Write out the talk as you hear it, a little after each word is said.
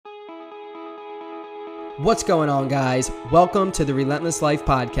What's going on, guys? Welcome to the Relentless Life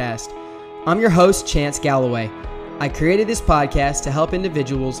Podcast. I'm your host, Chance Galloway. I created this podcast to help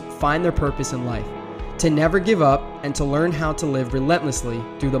individuals find their purpose in life, to never give up, and to learn how to live relentlessly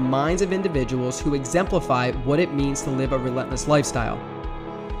through the minds of individuals who exemplify what it means to live a relentless lifestyle.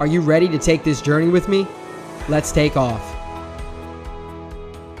 Are you ready to take this journey with me? Let's take off.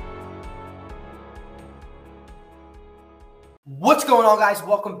 What's going on, guys?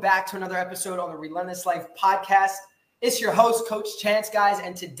 Welcome back to another episode on the Relentless Life Podcast. It's your host, Coach Chance, guys,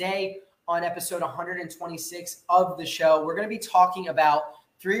 and today on episode 126 of the show, we're going to be talking about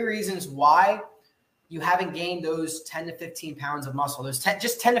 3 reasons why you haven't gained those 10 to 15 pounds of muscle. There's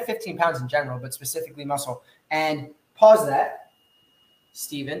just 10 to 15 pounds in general, but specifically muscle. And pause that.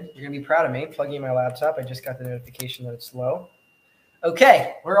 Steven, you're going to be proud of me. Plugging in my laptop. I just got the notification that it's low.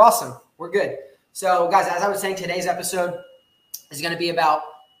 Okay, we're awesome. We're good. So, guys, as I was saying, today's episode is going to be about,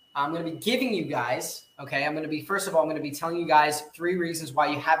 I'm going to be giving you guys, okay, first of all, I'm going to be telling you guys 3 reasons why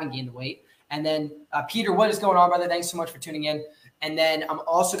you haven't gained weight. And then, Peter, what is going on, brother? Thanks so much for tuning in. And then I'm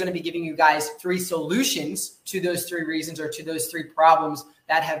also going to be giving you guys 3 solutions to those 3 reasons or to those 3 problems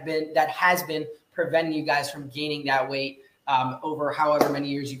that has been preventing you guys from gaining that weight over however many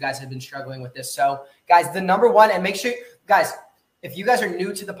years you guys have been struggling with this. So, guys, the number one, and make sure, guys, if you guys are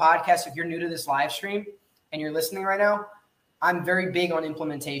new to the podcast, if you're new to this live stream and you're listening right now, I'm very big on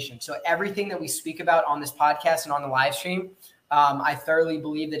implementation. So everything that we speak about on this podcast and on the live stream, I thoroughly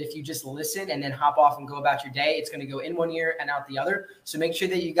believe that if you just listen and then hop off and go about your day, it's going to go in one ear and out the other. So make sure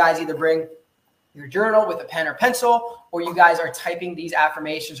that you guys either bring your journal with a pen or pencil, or you guys are typing these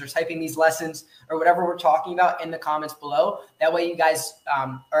affirmations or typing these lessons or whatever we're talking about in the comments below. That way you guys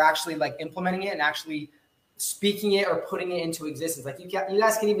are actually like implementing it and actually speaking it or putting it into existence. Like you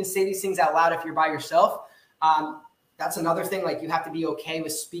guys can even say these things out loud if you're by yourself. That's another thing. Like you have to be okay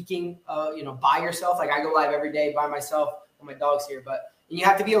with speaking, by yourself. Like I go live every day by myself when my dog's here, but you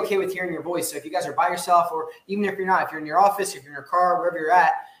have to be okay with hearing your voice. So if you guys are by yourself, or even if you're not, if you're in your office, if you're in your car, wherever you're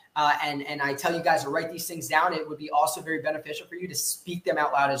at, and I tell you guys to write these things down, it would be also very beneficial for you to speak them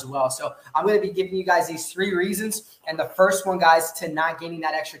out loud as well. So I'm going to be giving you guys these 3 reasons. And the first one, guys, to not gaining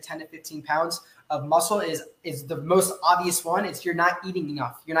that extra 10 to 15 pounds of muscle is the most obvious one. It's you're not eating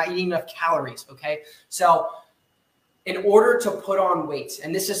enough. You're not eating enough calories. Okay. So in order to put on weight,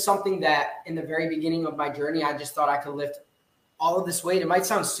 and this is something that in the very beginning of my journey, I just thought I could lift all of this weight. It might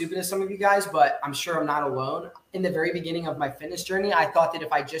sound stupid to some of you guys, but I'm sure I'm not alone. In the very beginning of my fitness journey, I thought that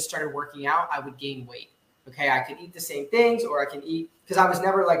if I just started working out, I would gain weight. Okay, I could eat the same things, or I can eat, because I was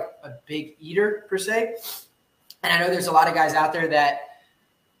never like a big eater per se. And I know there's a lot of guys out there that,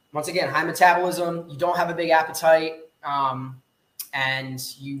 once again, high metabolism, you don't have a big appetite,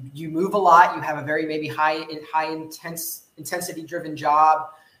 and you move a lot. You have a very maybe high intensity driven job.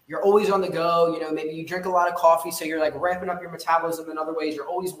 You're always on the go. Maybe you drink a lot of coffee, so you're like ramping up your metabolism in other ways. You're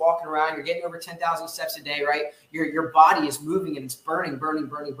always walking around. You're getting over 10,000 steps a day, right? Your body is moving and it's burning.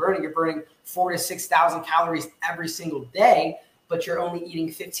 You're burning 4,000 to 6,000 calories every single day, but you're only eating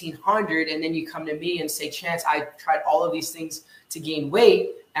 1,500. And then you come to me and say, Chance, I tried all of these things to gain weight,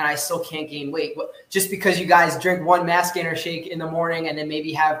 and I still can't gain weight. Just because you guys drink one mass gainer shake in the morning and then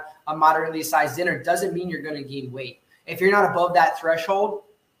maybe have a moderately sized dinner doesn't mean you're going to gain weight. If you're not above that threshold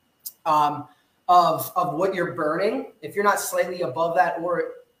of what you're burning, if you're not slightly above that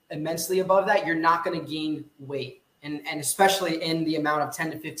or immensely above that, you're not going to gain weight. And especially in the amount of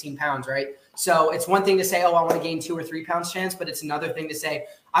 10 to 15 pounds, right? So it's one thing to say, oh, I want to gain 2 or 3 pounds, Chance, but it's another thing to say,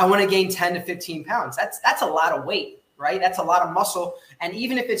 I want to gain 10 to 15 pounds. That's a lot of weight. Right? That's a lot of muscle. And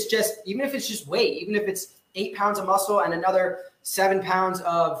even if it's just weight, even if it's 8 pounds of muscle and another 7 pounds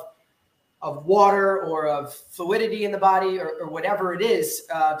of water or of fluidity in the body or whatever it is,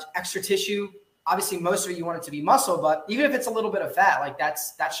 extra tissue, obviously most of it you want it to be muscle, but even if it's a little bit of fat, like that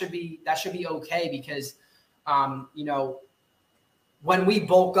should be okay, because, when we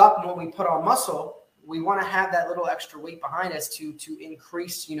bulk up and when we put on muscle, we want to have that little extra weight behind us to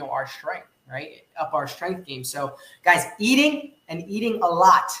increase, our strength. Right? Up our strength game. So guys, eating a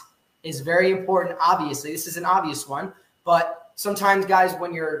lot is very important. Obviously, this is an obvious one, but sometimes guys,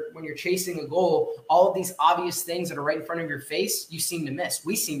 when you're chasing a goal, all of these obvious things that are right in front of your face, you seem to miss.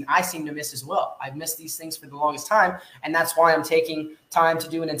 I seem to miss as well. I've missed these things for the longest time. And that's why I'm taking time to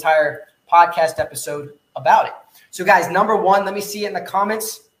do an entire podcast episode about it. So guys, number 1, let me see it in the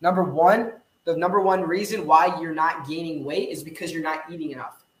comments. The number one reason why you're not gaining weight is because you're not eating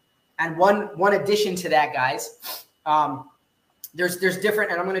enough. And one addition to that, guys, there's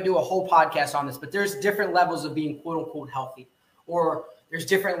different, and I'm going to do a whole podcast on this, but there's different levels of being quote unquote healthy, or There's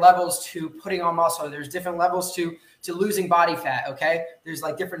different levels to putting on muscle. There's different levels to losing body fat, okay? There's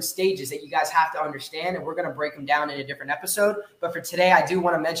like different stages that you guys have to understand, and we're going to break them down in a different episode. But for today, I do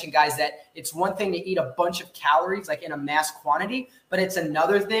want to mention, guys, that it's one thing to eat a bunch of calories, like in a mass quantity, but it's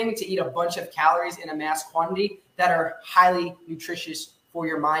another thing to eat a bunch of calories in a mass quantity that are highly nutritious for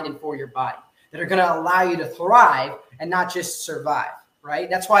your mind and for your body, that are going to allow you to thrive and not just survive, right?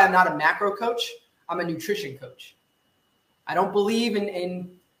 That's why I'm not a macro coach. I'm a nutrition coach. I don't believe in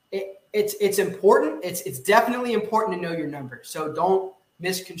it. It's important. It's definitely important to know your numbers. So don't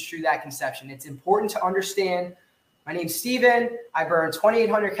misconstrue that conception. It's important to understand. My name's Steven. I burn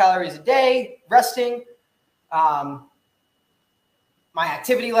 2,800 calories a day resting. My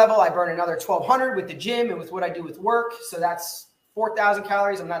activity level, I burn another 1,200 with the gym and with what I do with work. So that's 4,000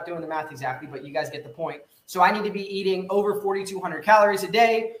 calories. I'm not doing the math exactly, but you guys get the point. So I need to be eating over 4,200 calories a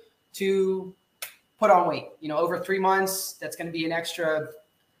day to put on weight. You know, over 3 months, that's going to be an extra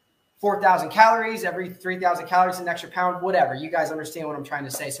 4,000 calories. Every 3,000 calories, an extra pound, whatever. You guys understand what I'm trying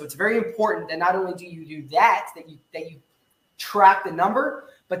to say. So it's very important that not only do you do that you track the number,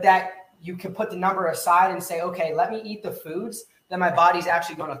 but that you can put the number aside and say, okay, let me eat the foods that my body's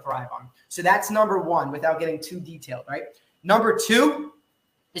actually going to thrive on. So that's number one without getting too detailed, right? Number two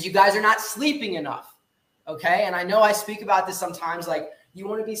is you guys are not sleeping enough, okay? And I know I speak about this sometimes, like, you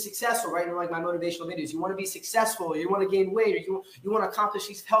want to be successful, right? In like my motivational videos, you want to be successful, you want to gain weight, or you want to accomplish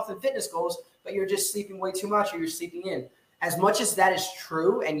these health and fitness goals, but you're just sleeping way too much, or you're sleeping in. As much as that is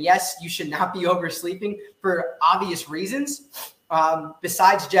true, and yes, you should not be oversleeping for obvious reasons,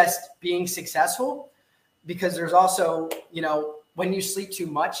 besides just being successful, because there's also, you know, when you sleep too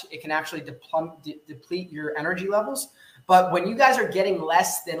much, it can actually deplete your energy levels. But when you guys are getting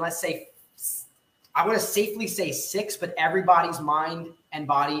less than, let's say, I want to safely say 6, but everybody's mind and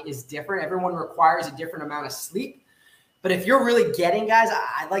body is different. Everyone requires a different amount of sleep. But if you're really getting, guys,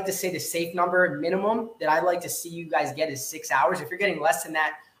 I'd like to say the safe number minimum that I'd like to see you guys get is 6 hours. If you're getting less than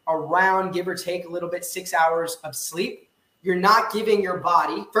that, around, give or take a little bit, 6 hours of sleep, you're not giving your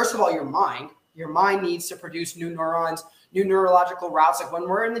body, first of all, your mind needs to produce new neurons, new neurological routes. Like when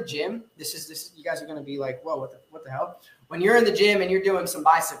we're in the gym, this you guys are going to be like, whoa, what the hell? When you're in the gym and you're doing some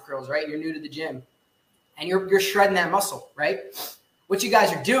bicep curls, right? You're new to the gym. And you're shredding that muscle, right? What you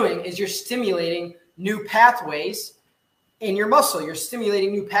guys are doing is you're stimulating new pathways in your muscle. You're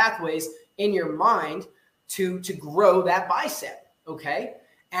stimulating new pathways in your mind to grow that bicep, okay?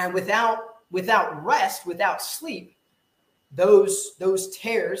 And without rest, without sleep, those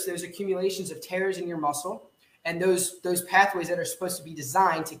tears, those accumulations of tears in your muscle, and those pathways that are supposed to be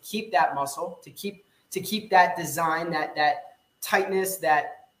designed to keep that muscle, to keep that design, that tightness,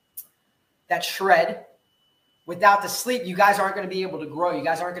 that shred. Without the sleep, you guys aren't going to be able to grow. You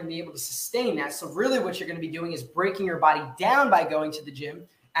guys aren't going to be able to sustain that. So really what you're going to be doing is breaking your body down by going to the gym.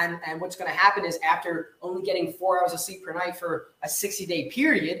 And what's going to happen is after only getting 4 hours of sleep per night for a 60-day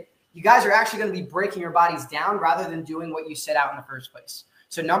period, you guys are actually going to be breaking your bodies down rather than doing what you set out in the first place.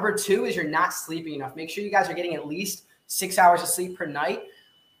 So number 2 is you're not sleeping enough. Make sure you guys are getting at least 6 hours of sleep per night.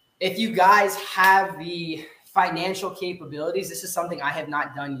 If you guys have the financial capabilities, this is something I have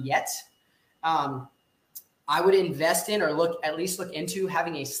not done yet. I would invest in or at least look into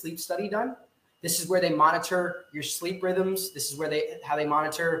having a sleep study done. This is where they monitor your sleep rhythms. This is how they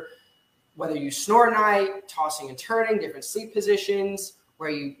monitor whether you snore at night, tossing and turning, different sleep positions, where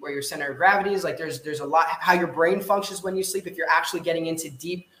your center of gravity is. Like there's a lot, how your brain functions when you sleep, if you're actually getting into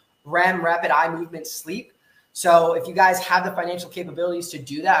deep REM, rapid eye movement sleep. So if you guys have the financial capabilities to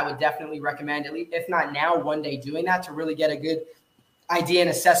do that, I would definitely recommend, at least, if not now, one day doing that to really get a good idea and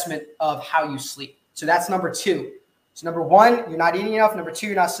assessment of how you sleep. So that's number 2. So number 1, you're not eating enough. Number 2,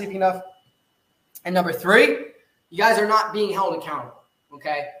 you're not sleeping enough. And number 3, you guys are not being held accountable,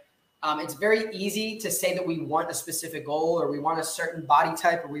 okay? It's very easy to say that we want a specific goal, or we want a certain body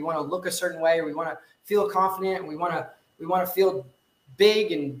type, or we want to look a certain way, or we want to feel confident, and we want to feel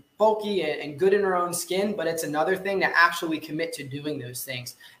big and bulky and good in our own skin. But it's another thing to actually commit to doing those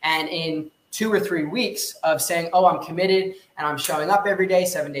things. And in 2 or 3 weeks of saying, oh, I'm committed and I'm showing up every day,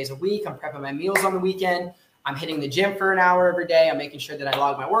 7 days a week. I'm prepping my meals on the weekend. I'm hitting the gym for an hour every day. I'm making sure that I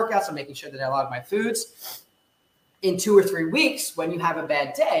log my workouts. I'm making sure that I log my foods. In 2 or 3 weeks, when you have a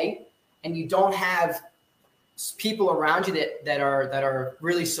bad day and you don't have people around you that are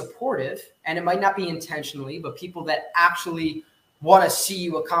really supportive, and it might not be intentionally, but people that actually want to see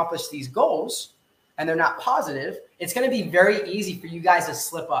you accomplish these goals, and they're not positive, it's going to be very easy for you guys to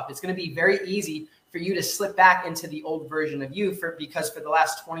slip up. It's going to be very easy for you to slip back into the old version of you because for the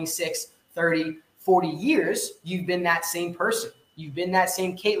last 26, 30, 40 years, you've been that same person. You've been that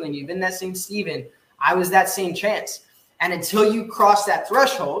same Caitlin. You've been that same Steven. I was that same Chance. And until you cross that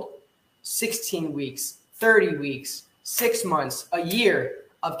threshold, 16 weeks, 30 weeks, 6 months, a year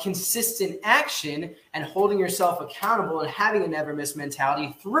of consistent action and holding yourself accountable and having a never miss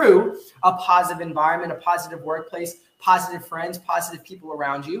mentality through a positive environment, a positive workplace, positive friends, positive people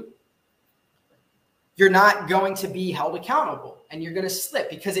around you, you're not going to be held accountable and you're going to slip,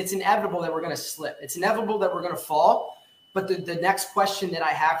 because it's inevitable that we're going to slip. It's inevitable that we're going to fall. But the next question that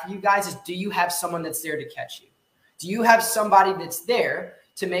I have for you guys is, do you have someone that's there to catch you? Do you have somebody that's there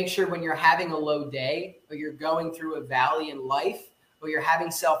to make sure when you're having a low day, or you're going through a valley in life, or you're having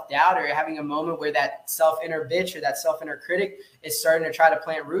self-doubt, or you're having a moment where that self-inner bitch or that self-inner critic is starting to try to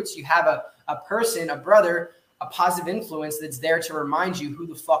plant roots, you have a person, a brother, a positive influence that's there to remind you who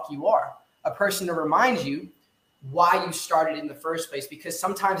the fuck you are, a person to remind you why you started in the first place. Because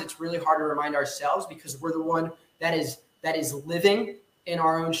sometimes it's really hard to remind ourselves, because we're the one that is living in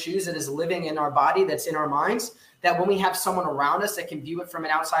our own shoes, that is living in our body, that's in our minds, that when we have someone around us that can view it from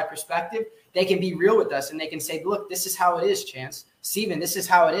an outside perspective, they can be real with us and they can say, look, this is how it is, Chance. Steven, this is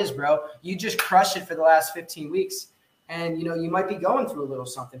how it is, bro. You just crushed it for the last 15 weeks. And, you know, you might be going through a little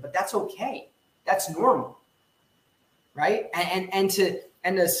something, but that's okay. That's normal, right? And to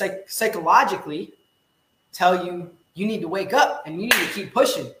psychologically tell you, you need to wake up and you need to keep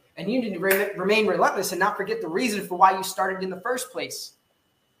pushing and you need to remain relentless and not forget the reason for why you started in the first place.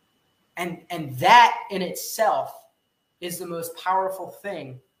 And that in itself is the most powerful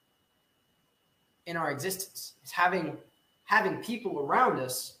thing in our existence. It's having people around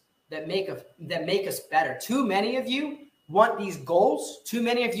us that make us better. Too many of you want these goals. Too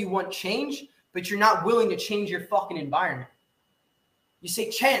many of you want change, but you're not willing to change your fucking environment. You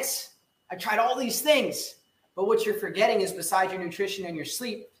say, Chance, I tried all these things, but what you're forgetting is, besides your nutrition and your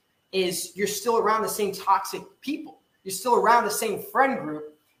sleep, is you're still around the same toxic people. You're still around the same friend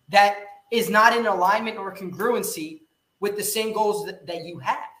group that is not in alignment or congruency with the same goals that you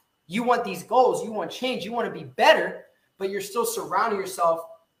have. You want these goals, you want change, you want to be better, but you're still surrounding yourself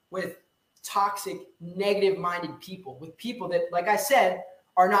with toxic, negative-minded people, with people that, like I said,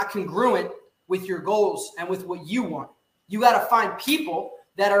 are not congruent with your goals and with what you want. You got to find people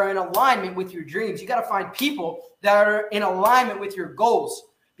that are in alignment with your dreams. You got to find people that are in alignment with your goals,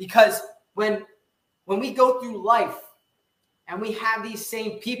 because when we go through life and we have these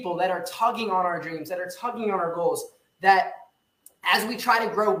same people that are tugging on our dreams, that are tugging on our goals, that as we try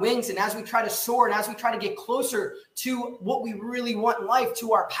to grow wings and as we try to soar and as we try to get closer to what we really want in life,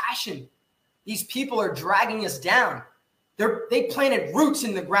 to our passion, these people are dragging us down. They planted roots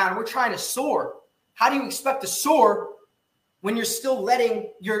in the ground. We're trying to soar. How do you expect to soar when you're still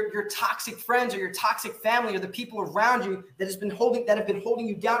letting your toxic friends or your toxic family or the people around you that have been holding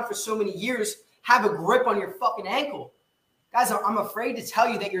you down for so many years have a grip on your fucking ankle? Guys, I'm afraid to tell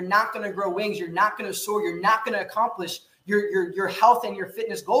you that you're not going to grow wings. You're not going to soar. You're not going to accomplish your health and your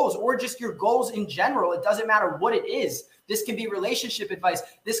fitness goals, or just your goals in general. It doesn't matter what it is. This could be relationship advice.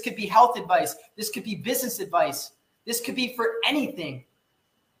 This could be health advice. This could be business advice. This could be for anything.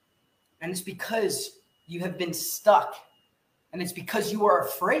 And it's because you have been stuck, and it's because you are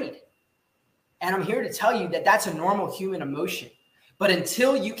afraid. And I'm here to tell you that that's a normal human emotion. But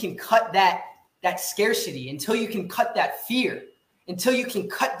until you can cut that scarcity, until you can cut that fear, until you can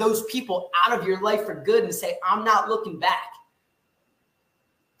cut those people out of your life for good and say, I'm not looking back.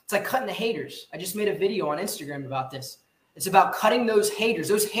 It's like cutting the haters. I just made a video on Instagram about this. It's about cutting those haters.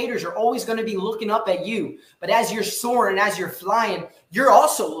 Those haters are always going to be looking up at you. But as you're soaring, as you're flying, you're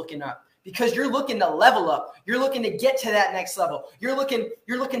also looking up, because you're looking to level up. You're looking to get to that next level. You're looking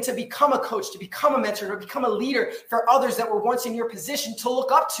to become a coach, to become a mentor, to become a leader for others that were once in your position to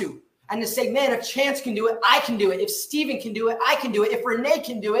look up to. And to say, man, if Chance can do it, I can do it. If Steven can do it, I can do it. If Renee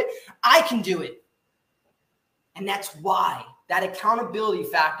can do it, I can do it. And that's why that accountability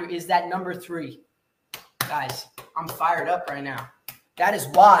factor is that number 3. Guys, I'm fired up right now. That is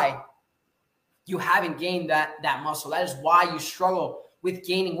why you haven't gained that muscle. That is why you struggle with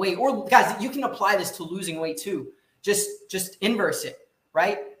gaining weight. Or guys, you can apply this to losing weight too. Just inverse it,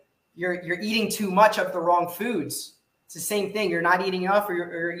 right? You're eating too much of the wrong foods. It's the same thing. You're not eating enough, or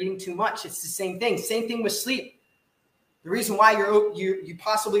you're eating too much. It's the same thing. Same thing with sleep. The reason why you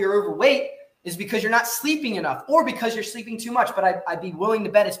possibly are overweight is because you're not sleeping enough, or because you're sleeping too much. But I'd be willing to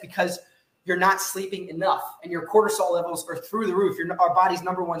bet it's because you're not sleeping enough, and your cortisol levels are through the roof. Our body's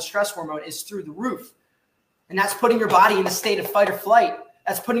 #1 stress hormone is through the roof. And that's putting your body in a state of fight or flight.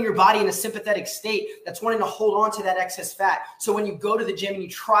 That's putting your body in a sympathetic state. That's wanting to hold on to that excess fat. So when you go to the gym and you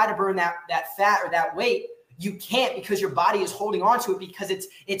try to burn that fat or that weight, you can't, because your body is holding on to it, because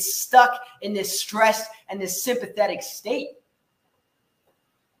it's stuck in this stressed and this sympathetic state.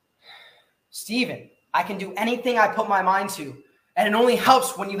 Steven, I can do anything I put my mind to. And it only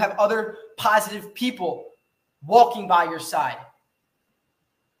helps when you have other positive people walking by your side.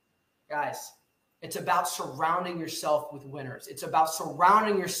 Guys, it's about surrounding yourself with winners. It's about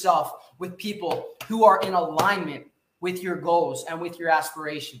surrounding yourself with people who are in alignment with your goals and with your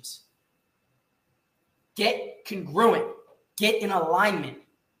aspirations. Get congruent. Get in alignment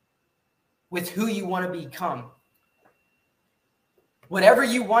with who you want to become. Whatever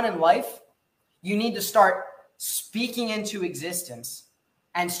you want in life, you need to start speaking into existence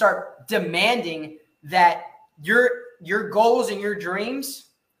and start demanding that your goals and your dreams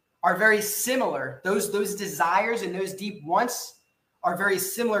are very similar. Those desires and those deep wants are very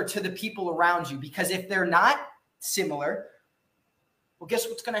similar to the people around you. Because if they're not similar, well, guess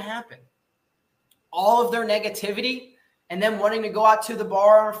what's going to happen? All of their negativity and them wanting to go out to the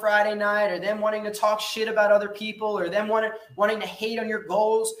bar on a Friday night, or them wanting to talk shit about other people, or them wanting to hate on your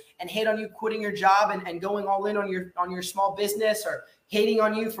goals and hate on you quitting your job and going all in on your small business, or hating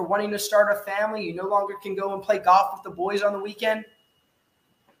on you for wanting to start a family. You no longer can go and play golf with the boys on the weekend.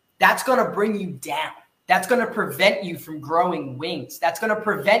 That's going to bring you down. That's going to prevent you from growing wings. That's going to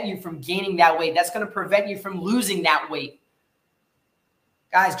prevent you from gaining that weight. That's going to prevent you from losing that weight.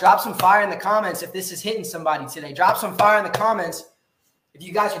 Guys, drop some fire in the comments if this is hitting somebody today. Drop some fire in the comments if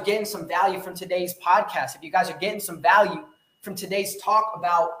you guys are getting some value from today's podcast. If you guys are getting some value from today's talk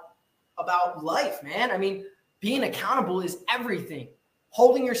about life, man. I mean, being accountable is everything.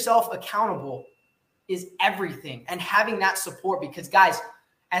 Holding yourself accountable is everything. And having that support, because, guys,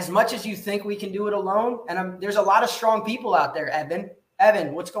 as much as you think we can do it alone, and there's a lot of strong people out there,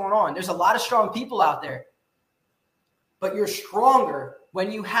 Evan, what's going on? There's a lot of strong people out there. But you're stronger when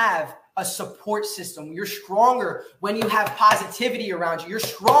you have a support system. You're stronger when you have positivity around you. You're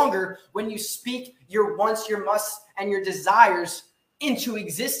stronger when you speak your wants, your musts, and your desires into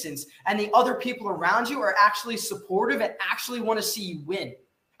existence. And the other people around you are actually supportive and actually want to see you win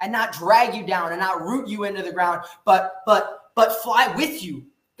and not drag you down and not root you into the ground, but fly with you.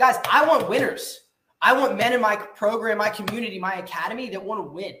 Guys, I want winners. I want men in my program, my community, my academy that want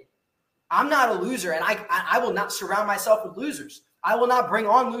to win. I'm not a loser, and I will not surround myself with losers. I will not bring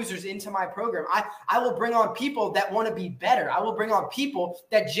on losers into my program. I will bring on people that want to be better. I will bring on people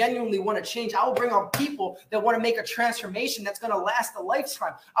that genuinely want to change. I will bring on people that want to make a transformation that's going to last a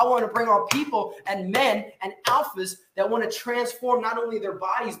lifetime. I want to bring on people and men and alphas that want to transform not only their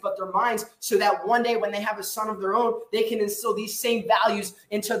bodies, but their minds, so that one day when they have a son of their own, they can instill these same values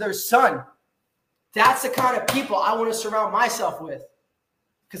into their son. That's the kind of people I want to surround myself with,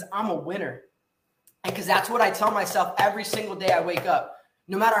 because I'm a winner. And because that's what I tell myself every single day I wake up.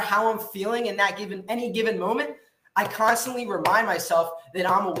 No matter how I'm feeling in any given moment, I constantly remind myself that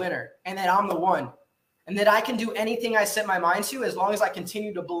I'm a winner and that I'm the one, and that I can do anything I set my mind to as long as I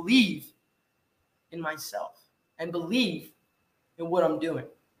continue to believe in myself and believe in what I'm doing.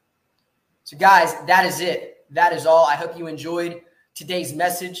 So, guys, that is it. That is all. I hope you enjoyed today's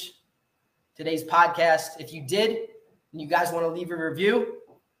message, today's podcast. If you did, and you guys want to leave a review,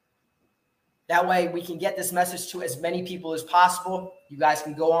 that way we can get this message to as many people as possible. You guys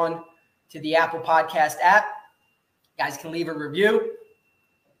can go on to the Apple Podcast app. You guys can leave a review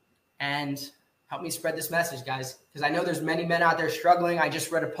and help me spread this message, guys, because I know there's many men out there struggling. I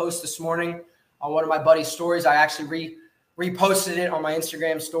just read a post this morning on one of my buddy's stories. I actually reposted it on my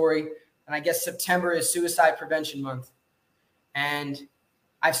Instagram story. And I guess September is Suicide Prevention Month. And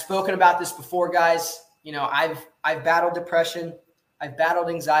I've spoken about this before, guys. You know, I've battled depression. I've battled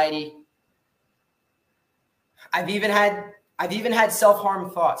anxiety. I've even had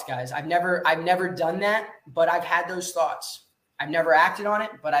self-harm thoughts, guys. I've never done that, but I've had those thoughts. I've never acted on it,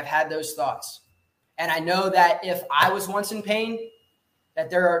 but I've had those thoughts. And I know that if I was once in pain, that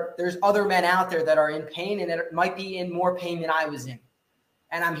there's other men out there that are in pain, and that might be in more pain than I was in.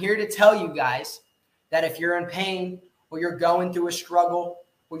 And I'm here to tell you guys that if you're in pain, or you're going through a struggle,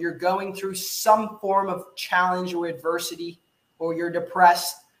 or you're going through some form of challenge or adversity, or you're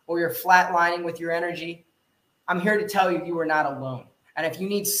depressed, or you're flatlining with your energy, I'm here to tell you, you are not alone. And if you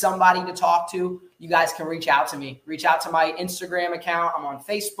need somebody to talk to, you guys can reach out to me. Reach out to my Instagram account. I'm on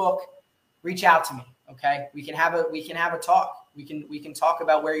Facebook. Reach out to me. Okay. We can have a talk. We can talk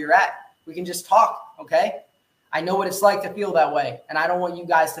about where you're at. We can just talk. Okay. I know what it's like to feel that way, and I don't want you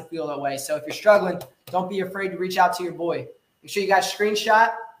guys to feel that way. So if you're struggling, don't be afraid to reach out to your boy. Make sure you guys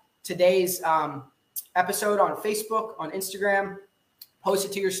screenshot today's episode on Facebook, on Instagram, post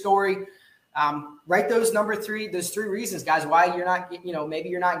it to your story. Write those three reasons, guys, why you're not, maybe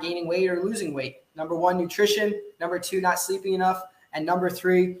you're not gaining weight or losing weight. Number 1, nutrition. Number 2, not sleeping enough. And number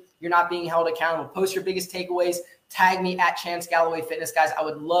 3, you're not being held accountable. Post your biggest takeaways. Tag me at Chance Galloway Fitness, guys. I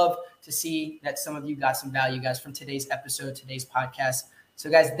would love to see that some of you got some value, guys, from today's episode, today's podcast. So,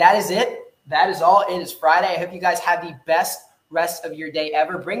 guys, that is it. That is all. It is Friday. I hope you guys have the best rest of your day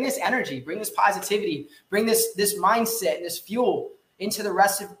ever. Bring this energy, bring this positivity, bring this mindset and this fuel into the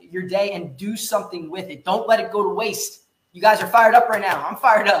rest of your day and do something with it. Don't let it go to waste. You guys are fired up right now. I'm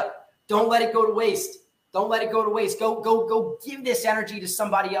fired up. Don't let it go to waste. Don't let it go to waste. Go give this energy to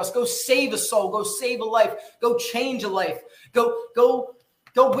somebody else. Go save a soul. Go save a life. Go change a life. Go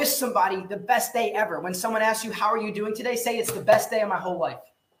wish somebody the best day ever. When someone asks you, how are you doing today? Say, it's the best day of my whole life.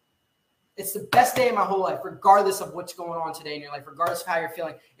 It's the best day of my whole life, regardless of what's going on today in your life, regardless of how you're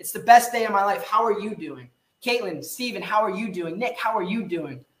feeling. It's the best day of my life. How are you doing? Caitlin, Steven, how are you doing? Nick, how are you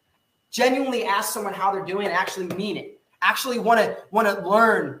doing? Genuinely ask someone how they're doing and actually mean it. Actually want to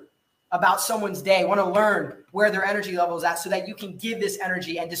learn about someone's day, want to learn where their energy level is at so that you can give this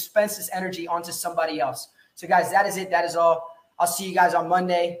energy and dispense this energy onto somebody else. So, guys, that is it. That is all. I'll see you guys on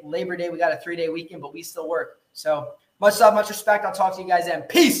Monday. Labor Day, we got a 3-day weekend, but we still work. So much love, much respect. I'll talk to you guys then.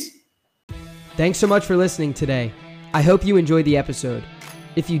 Peace. Thanks so much for listening today. I hope you enjoyed the episode.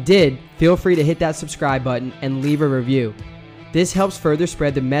 If you did, feel free to hit that subscribe button and leave a review. This helps further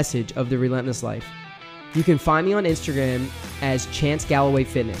spread the message of the Relentless Life. You can find me on Instagram as Chance Galloway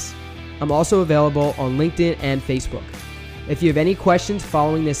Fitness. I'm also available on LinkedIn and Facebook. If you have any questions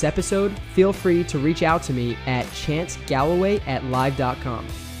following this episode, feel free to reach out to me at chancegalloway@live.com.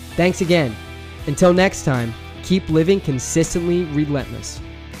 Thanks again. Until next time, keep living consistently relentless.